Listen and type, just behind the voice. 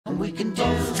We can do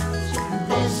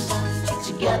this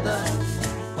together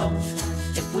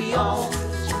if we all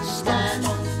stand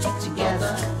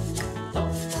together.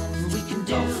 We can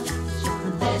do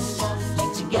this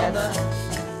together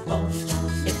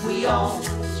if we all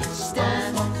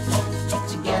stand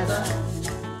together.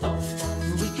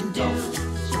 We can do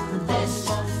this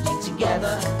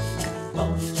together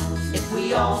if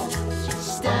we all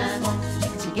stand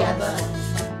together.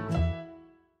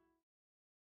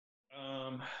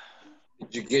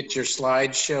 Did you get your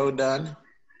slideshow done?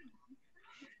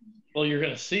 Well, you're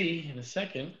going to see in a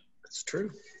second. That's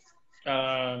true.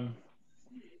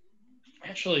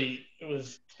 Actually,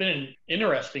 it's been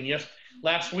interesting. Yes,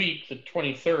 last week, the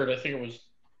 23rd, I think it was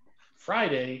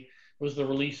Friday, was the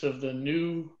release of the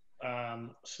new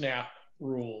SNAP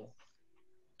rule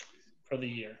for the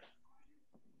year.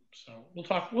 So we'll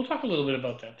talk a little bit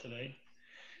about that today.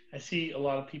 I see a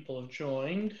lot of people have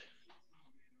joined,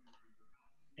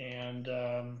 and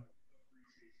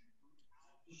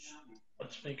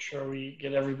let's make sure we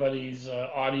get everybody's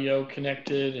audio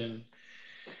connected and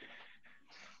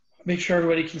make sure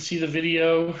everybody can see the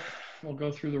video. We'll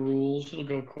go through the rules. It'll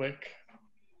go quick.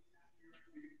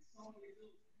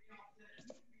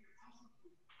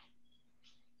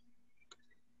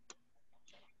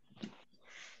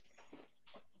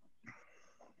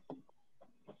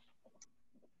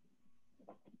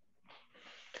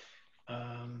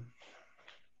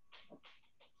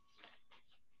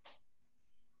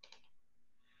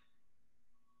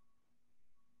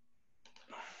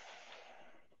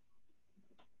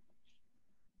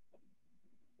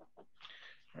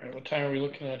 All right, what time are we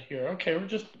looking at here? Okay, we're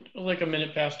just like a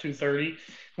minute past 2:30.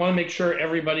 I want to make sure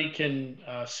everybody can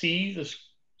see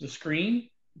the screen.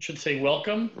 It should say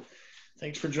welcome.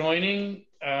 Thanks for joining.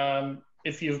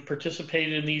 If you've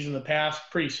participated in these in the past,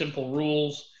 pretty simple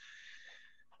rules.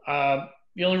 The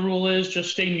only rule is just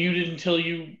stay muted until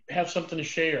you have something to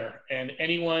share. And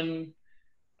anyone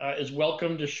is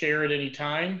welcome to share at any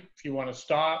time if you want to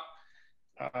stop.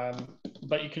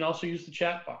 But you can also use the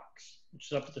chat box,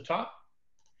 which is up at the top.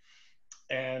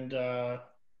 And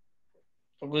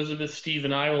Elizabeth, Steve,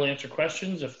 and I will answer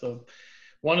questions. If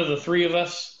one of the three of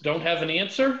us don't have an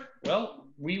answer, well,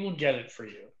 we will get it for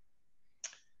you.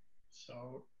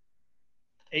 So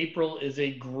April is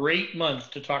a great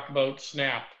month to talk about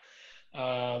SNAP,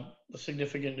 the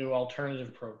significant new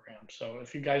alternative program. So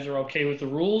if you guys are okay with the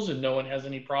rules and no one has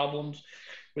any problems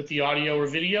with the audio or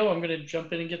video, I'm going to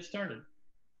jump in and get started.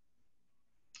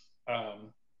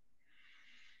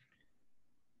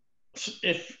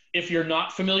 If you're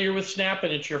not familiar with SNAP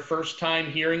and it's your first time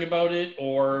hearing about it,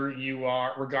 or you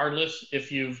are, regardless,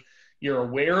 if you're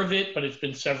aware of it, but it's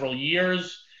been several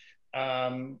years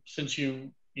since you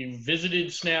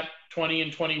visited SNAP 20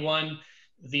 and 21,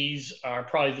 these are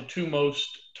probably the two most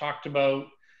talked about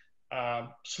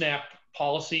SNAP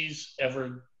policies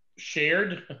ever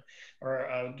shared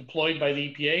or deployed by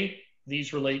the EPA.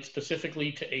 These relate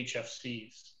specifically to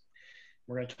HFCs.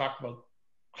 We're going to talk about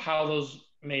how those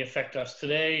may affect us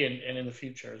today and in the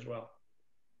future as well.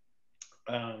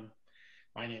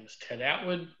 My name is Ted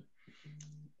Atwood.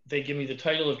 They give me the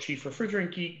title of Chief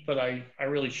Refrigerant Geek, but I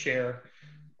really share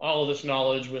all of this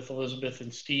knowledge with Elizabeth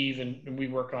and Steve, and we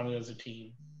work on it as a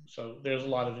team. So there's a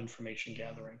lot of information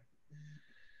gathering.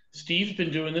 Steve's been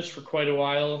doing this for quite a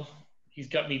while. He's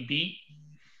got me beat.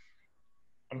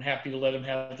 I'm happy to let him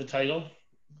have the title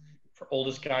for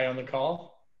oldest guy on the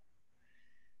call.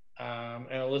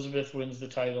 And Elizabeth wins the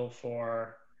title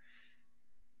for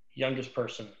youngest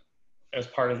person as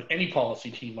part of any policy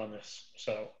team on this.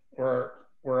 So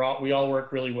we all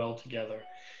work really well together,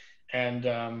 and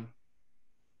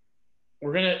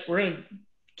we're gonna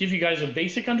give you guys a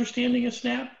basic understanding of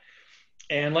SNAP.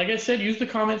 And like I said, use the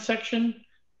comment section.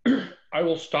 I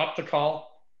will stop the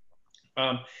call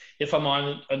if I'm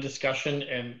on a discussion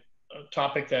and a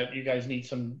topic that you guys need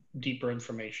some deeper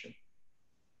information.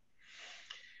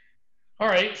 All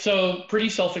right, so pretty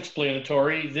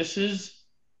self-explanatory. This is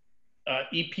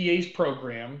EPA's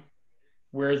program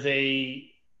where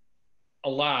they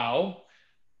allow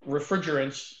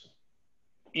refrigerants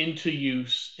into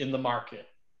use in the market.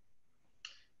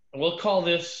 And we'll call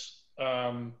this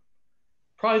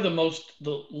probably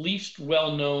the least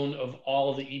well-known of all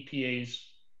of the EPA's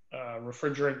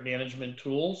refrigerant management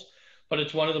tools, but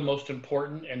it's one of the most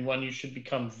important and one you should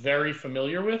become very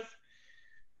familiar with.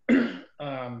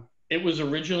 It was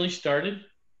originally started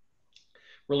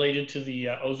related to the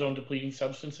ozone depleting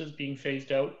substances being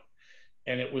phased out,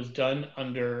 and it was done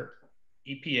under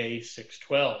EPA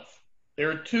 612.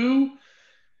 There are two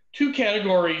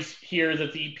categories here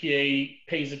that the EPA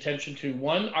pays attention to.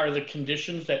 One are the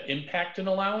conditions that impact an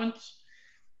allowance,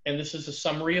 And this is a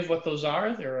summary of what those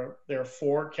are. There are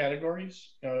 4 categories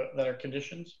that are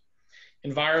conditions: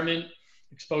 environment,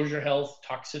 exposure health,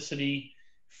 toxicity,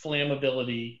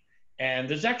 flammability, and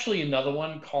there's actually another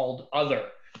one called other.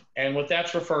 And what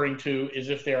that's referring to is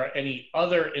if there are any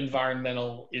other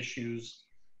environmental issues,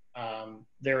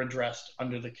 they're addressed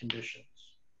under the conditions.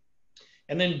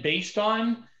 And then based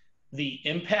on the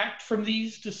impact from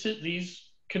these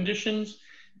conditions,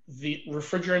 the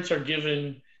refrigerants are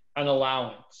given an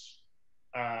allowance,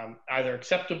 either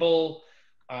acceptable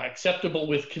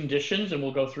with conditions, and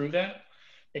we'll go through that,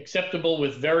 acceptable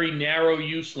with very narrow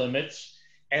use limits,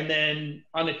 and then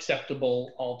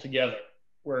unacceptable altogether,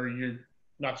 where you're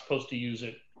not supposed to use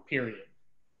it, period.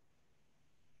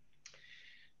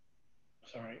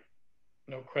 Sorry,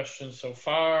 no questions so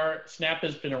far. SNAP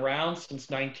has been around since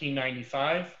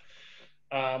 1995.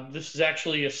 This is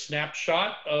actually a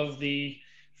snapshot of the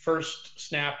first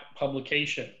SNAP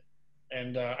publication,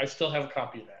 and I still have a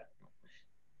copy of that.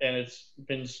 And it's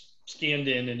been scanned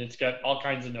in, and it's got all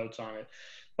kinds of notes on it.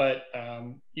 But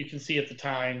you can see at the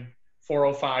time,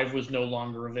 405 was no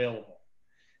longer available.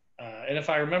 And if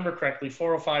I remember correctly,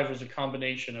 405 was a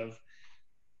combination of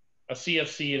a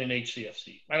CFC and an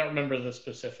HCFC. I don't remember the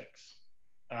specifics,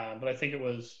 but I think it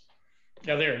was,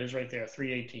 yeah, there it is right there,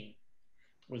 318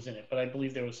 was in it. But I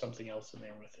believe there was something else in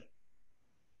there with it.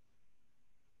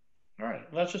 All right,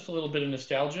 well, that's just a little bit of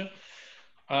nostalgia.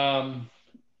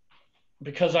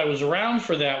 Because I was around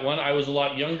for that one, I was a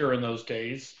lot younger in those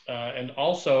days. And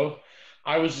also,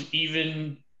 I was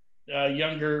even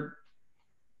younger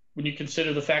when you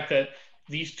consider the fact that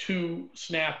these 2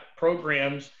 SNAP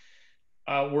programs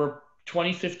were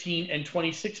 2015 and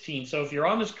 2016. So if you're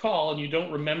on this call and you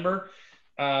don't remember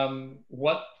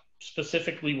what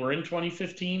specifically were in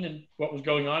 2015 and what was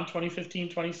going on 2015,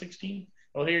 2016,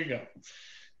 well, here you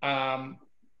go.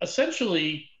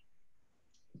 Essentially,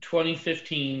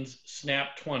 2015's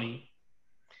SNAP 20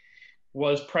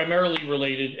 was primarily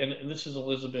related, and this is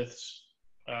Elizabeth's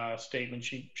statement,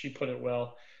 she put it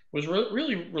well, was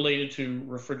really related to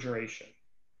refrigeration.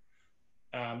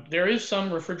 There is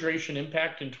some refrigeration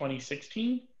impact in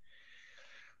 2016,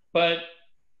 but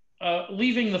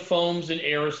leaving the foams and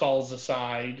aerosols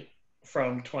aside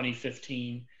from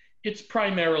 2015, it's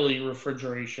primarily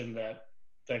refrigeration that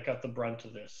got the brunt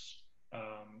of this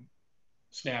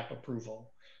SNAP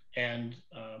approval and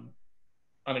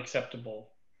unacceptable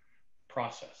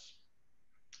process.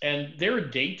 And there are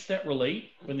dates that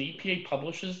relate. When the EPA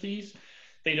publishes these,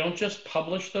 they don't just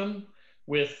publish them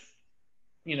with,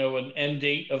 an end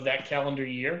date of that calendar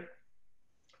year.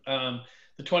 The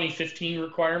 2015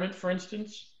 requirement, for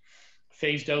instance,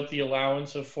 phased out the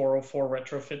allowance of 404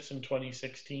 retrofits in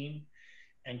 2016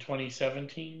 and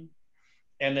 2017,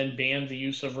 and then banned the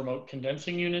use of remote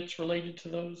condensing units related to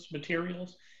those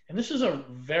materials. And this is a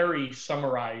very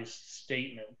summarized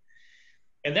statement.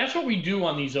 And that's what we do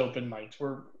on these open mics.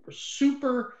 We're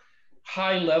super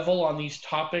high level on these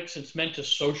topics. It's meant to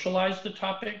socialize the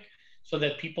topic so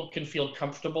that people can feel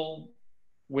comfortable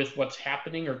with what's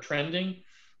happening or trending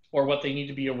or what they need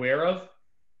to be aware of.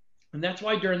 And that's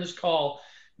why during this call,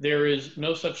 there is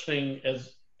no such thing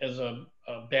as a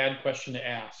bad question to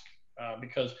ask,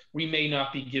 because we may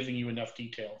not be giving you enough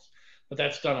details, but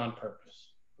that's done on purpose.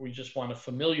 We just want to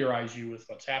familiarize you with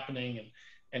what's happening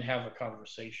and have a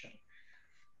conversation.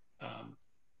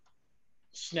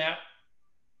 SNAP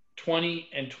 20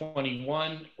 and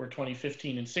 21 were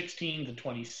 2015 and 16. The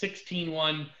 2016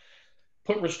 one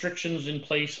put restrictions in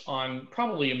place on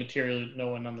probably a material that no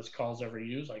one on this call's ever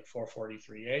used, like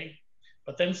 443A,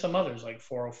 but then some others like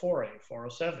 404A,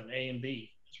 407, A and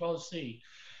B, as well as C,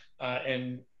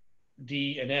 and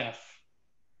D and F,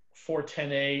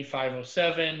 410A,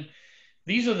 507.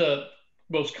 These are the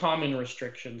most common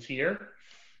restrictions here.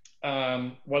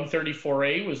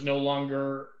 134A was no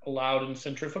longer allowed in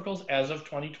centrifugals as of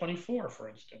 2024, for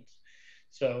instance.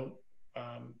 So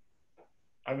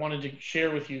I wanted to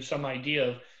share with you some idea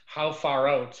of how far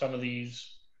out some of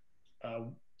these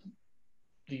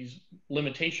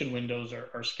limitation windows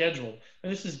are scheduled.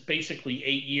 And this is basically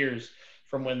 8 years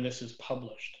from when this is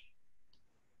published.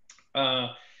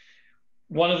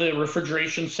 One of the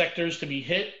refrigeration sectors to be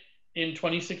hit in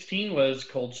 2016 was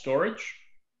cold storage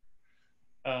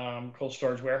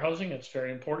warehousing. That's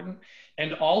very important.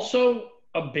 And also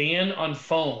a ban on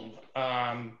foam.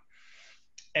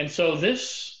 And so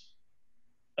this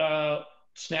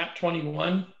SNAP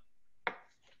 21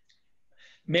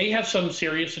 may have some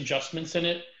serious adjustments in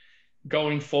it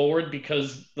going forward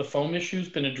because the foam issue has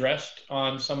been addressed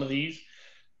on some of these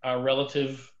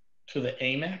relative to the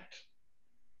AIM Act.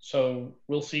 So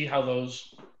we'll see how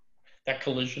that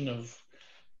collision of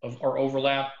or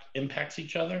overlap impacts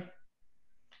each other.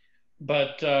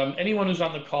 But anyone who's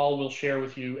on the call will share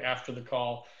with you after the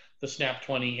call the SNAP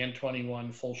 20 and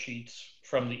 21 full sheets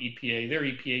from the EPA. They're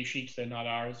EPA sheets, they're not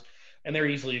ours, and they're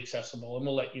easily accessible, and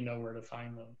we'll let you know where to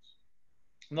find those.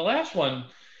 And the last one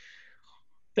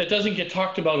that doesn't get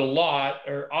talked about a lot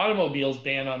are automobiles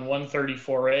ban on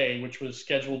 134A, which was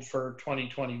scheduled for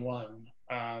 2021.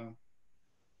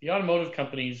 The automotive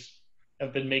companies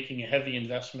have been making a heavy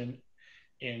investment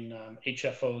in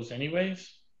HFOs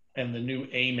anyways, and the new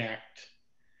AIM Act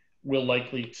will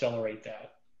likely accelerate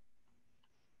that.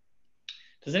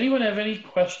 Does anyone have any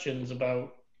questions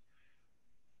about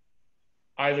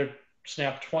either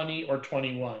SNAP 20 or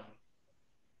 21?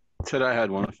 Ted, I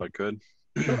had one if I could.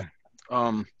 Sure.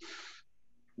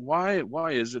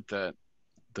 Why is it that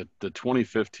the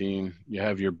 2015 you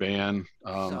have your ban?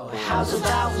 So how's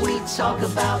about we talk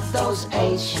about those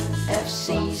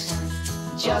HFCs?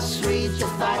 Just read the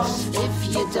facts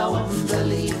if you don't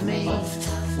believe me.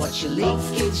 Watch your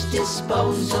leakage,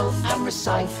 disposal and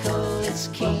recycle, it's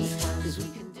key. 'Cause we